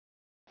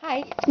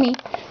Hi, it's me.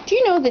 Do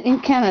you know that in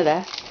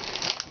Canada,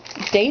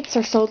 dates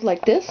are sold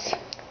like this?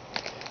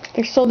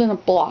 They're sold in a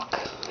block.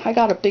 I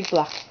got a big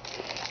block.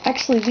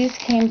 Actually, these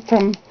came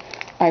from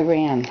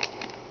Iran.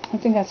 I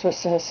think that's what it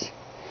says.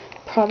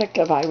 Product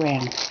of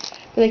Iran.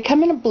 But they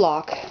come in a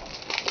block,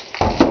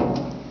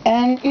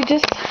 and you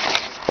just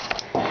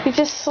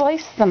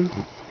slice them.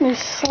 You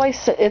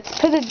slice it. It's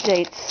pitted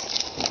dates.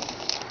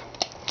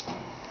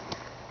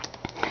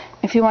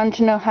 If you wanted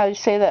to know how you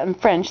say that in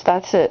French,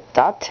 that's it.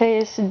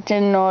 Dates de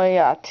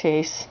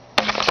noyates.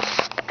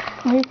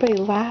 Everybody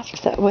laughs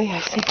that way I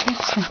say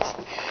French things.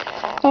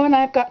 Oh, and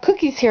I've got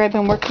cookies here I've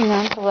been working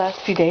on for the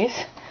last few days.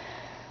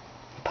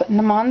 Putting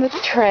them on the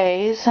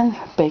trays and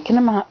baking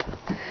them up.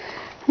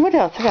 What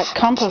else? I got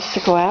compost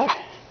to go out.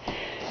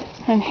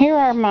 And here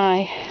are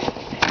my...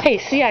 Hey,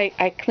 see,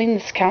 I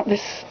cleaned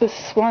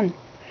this one.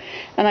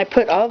 And I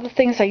put all the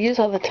things I use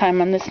all the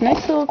time on this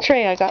nice little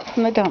tray I got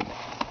from the dump.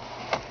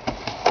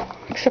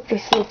 Except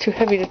it's a little too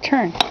heavy to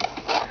turn.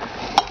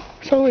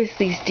 There's always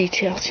these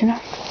details, you know.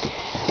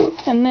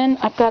 And then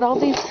I've got all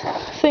these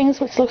things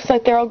which looks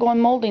like they're all going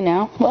moldy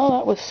now. Well,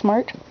 that was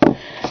smart.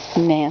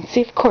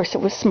 Nancy, of course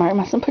it was smart.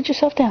 Mustn't put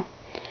yourself down.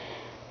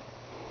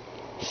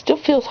 Still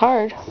feels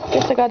hard.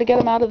 Guess I got to get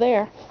them out of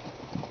there.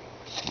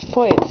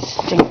 Boy, it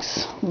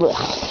stinks.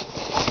 Blech.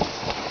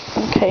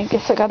 Okay,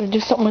 guess I got to do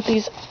something with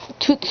these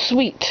Toot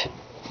Sweet.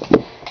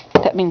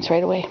 That means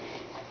right away.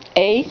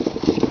 A?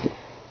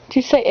 Do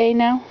you say A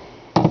now?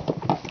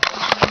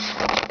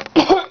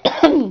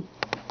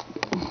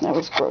 That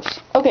was gross.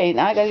 Okay,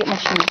 now I gotta get my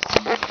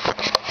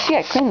shoes. See,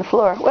 I cleaned the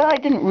floor. Well, I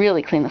didn't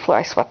really clean the floor.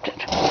 I swept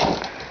it.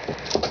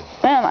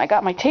 And I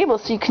got my table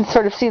so you can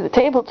sort of see the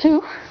table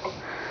too.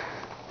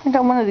 I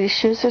got one of these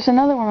shoes. There's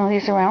another one of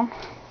these around.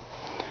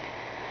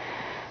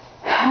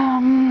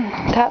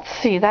 Let's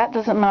see. That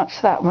doesn't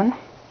match that one.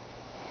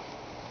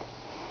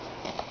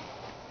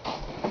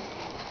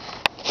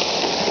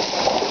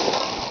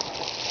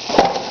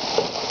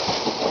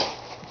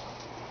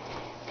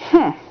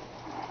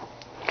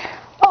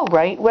 Oh,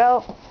 right.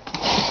 Well,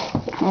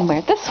 I'll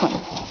wear this one.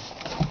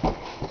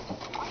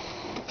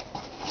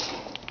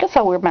 Guess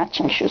I'll wear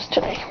matching shoes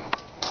today.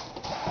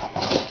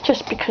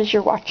 Just because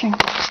you're watching.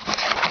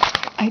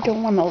 I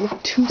don't want to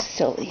look too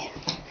silly.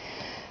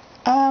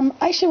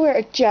 I should wear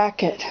a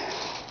jacket.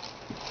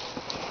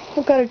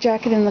 I've got a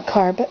jacket in the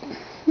car, but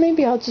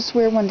maybe I'll just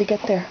wear one to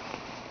get there.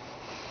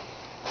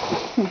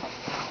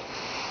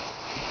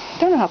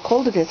 Don't know how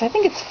cold it is. I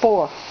think it's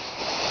 4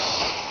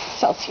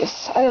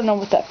 Celsius. I don't know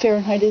what that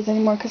Fahrenheit is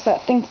anymore because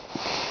that thing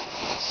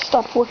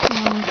stopped working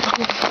on me.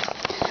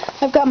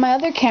 I've got my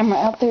other camera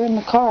out there in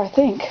the car, I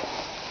think.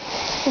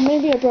 Or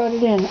maybe I brought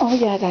it in. Oh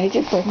yeah, I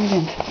did bring it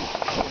in.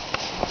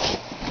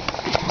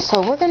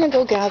 So we're going to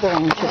go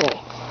gathering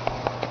today.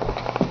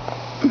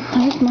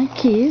 There's my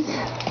keys.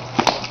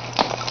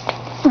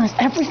 There's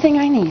everything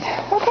I need.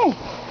 Okay.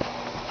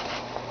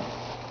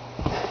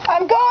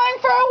 I'm going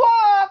for a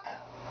walk.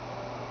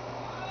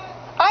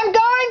 I'm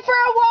going for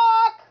a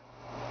walk.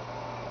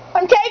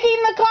 I'm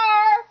taking the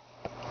car.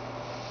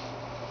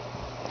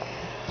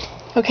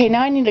 Okay,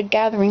 now I need a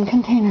gathering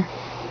container.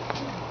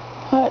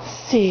 Let's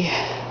see.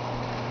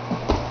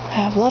 I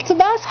have lots of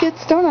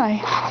baskets, don't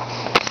I?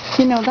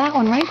 You know, that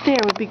one right there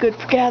would be good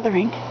for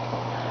gathering.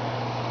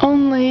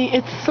 Only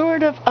it's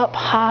sort of up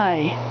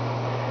high.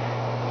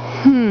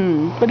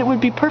 But it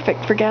would be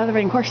perfect for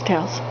gathering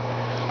horsetails.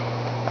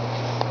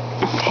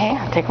 Okay,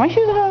 I'll take my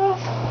shoes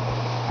off.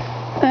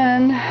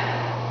 And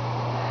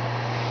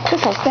I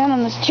guess I'll stand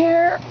on this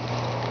chair.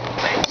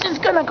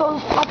 Just gonna go,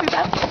 I'll be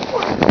back.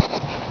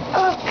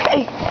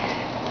 Okay.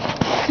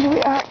 Here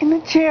we are in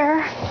the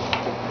chair.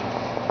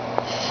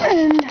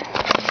 And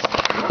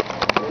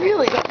I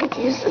really don't need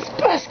to use this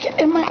basket,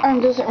 and my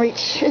arm doesn't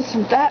reach.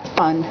 Isn't that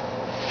fun?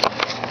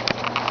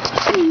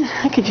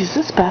 I could use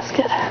this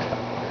basket.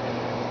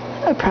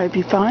 That'd probably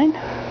be fine.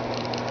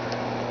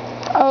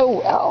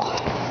 Oh well.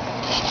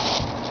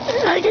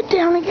 I get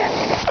down again.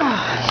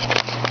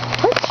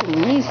 Hurts your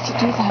knees to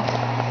do that.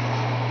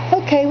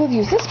 Okay, we'll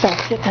use this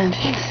basket then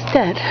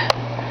instead.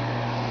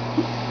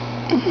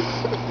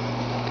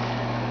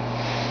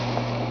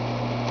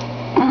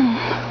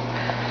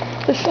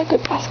 This is a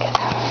good basket.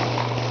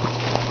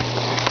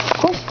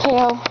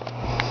 Horsetail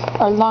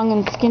are long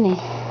and skinny,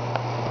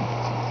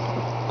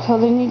 so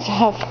they need to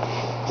have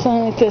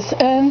something like this.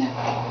 And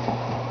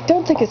I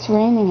don't think it's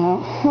raining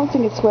out. I don't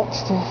think it's wet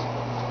still.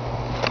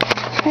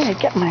 I'm trying to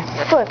get my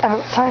foot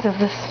outside of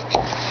this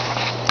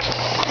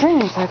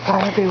strings I've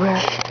got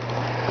everywhere.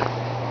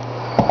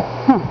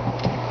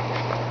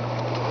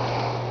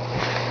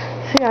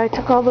 See, I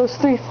took all those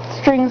 3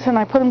 strings and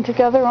I put them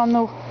together on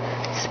the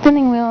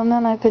spinning wheel, and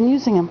then I've been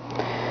using them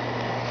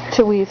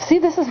to weave. See,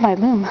 this is my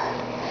loom.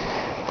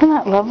 Isn't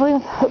that lovely,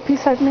 the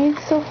piece I've made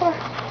so far?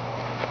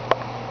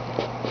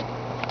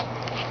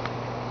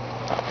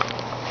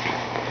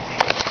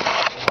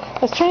 I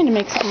was trying to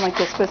make something like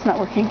this, but it's not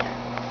working.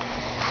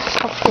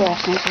 Hopefully I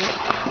can do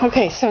it.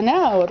 Okay, so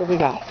now what do we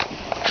got?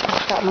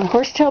 I've got my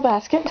horsetail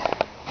basket.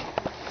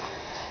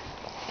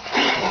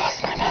 I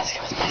lost my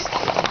basket with my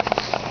stuff.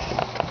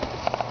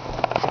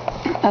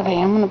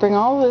 Okay, I'm going to bring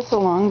all of this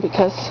along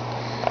because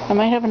I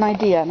might have an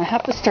idea, and I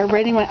have to start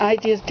writing my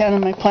ideas down in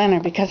my planner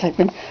because I've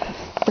been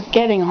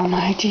forgetting all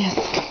my ideas.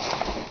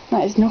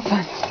 That is no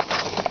fun.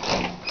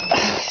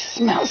 It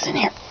smells in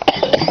here.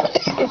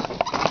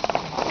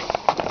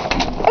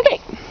 Okay.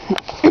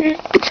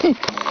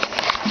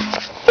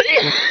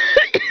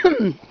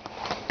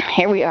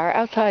 Here we are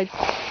outside.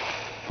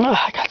 Oh,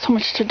 I got so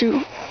much to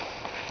do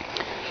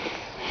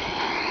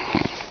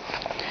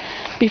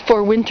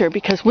before winter,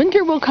 because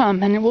winter will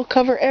come and it will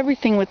cover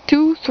everything with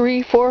 2,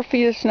 3, 4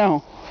 feet of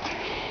snow.